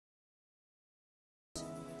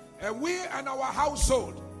And we and our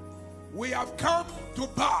household, we have come to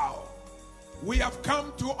bow. We have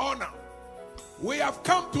come to honor. We have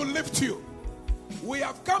come to lift you. We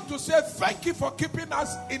have come to say thank you for keeping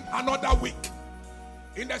us in another week.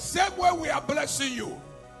 In the same way we are blessing you,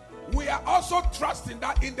 we are also trusting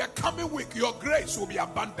that in the coming week your grace will be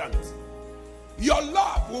abundant. Your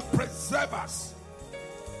love will preserve us.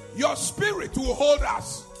 Your spirit will hold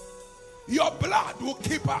us. Your blood will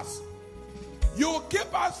keep us. You will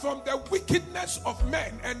keep us from the wickedness of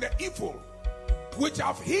men and the evil which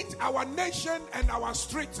have hit our nation and our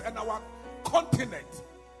streets and our continent.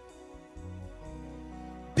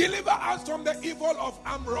 Deliver us from the evil of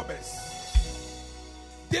armed robbers.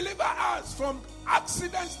 Deliver us from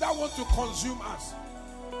accidents that want to consume us.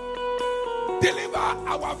 Deliver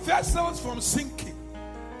our vessels from sinking.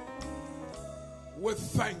 We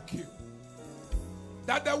thank you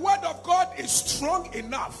that the word of God is strong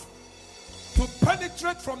enough to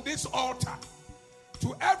penetrate from this altar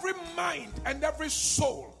to every mind and every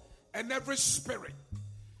soul and every spirit.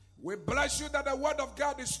 We bless you that the word of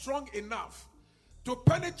God is strong enough to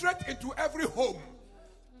penetrate into every home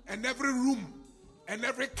and every room and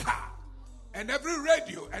every car and every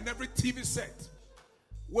radio and every TV set.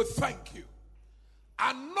 We thank you.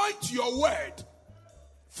 Anoint your word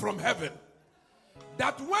from heaven,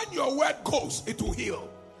 that when your word goes, it will heal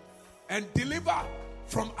and deliver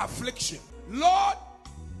from affliction. Lord,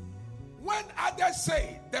 when others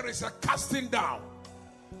say there is a casting down,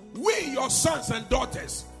 we, your sons and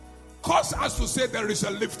daughters, cause us to say there is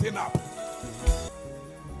a lifting up.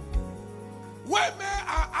 When men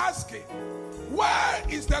are asking, where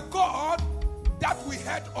is the God that we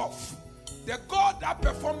heard of? The God that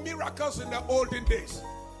performed miracles in the olden days.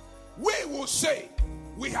 We will say,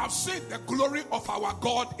 we have seen the glory of our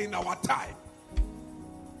God in our time,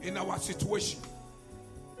 in our situation.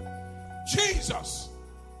 Jesus,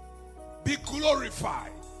 be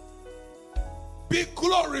glorified. Be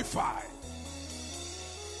glorified.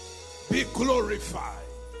 Be glorified.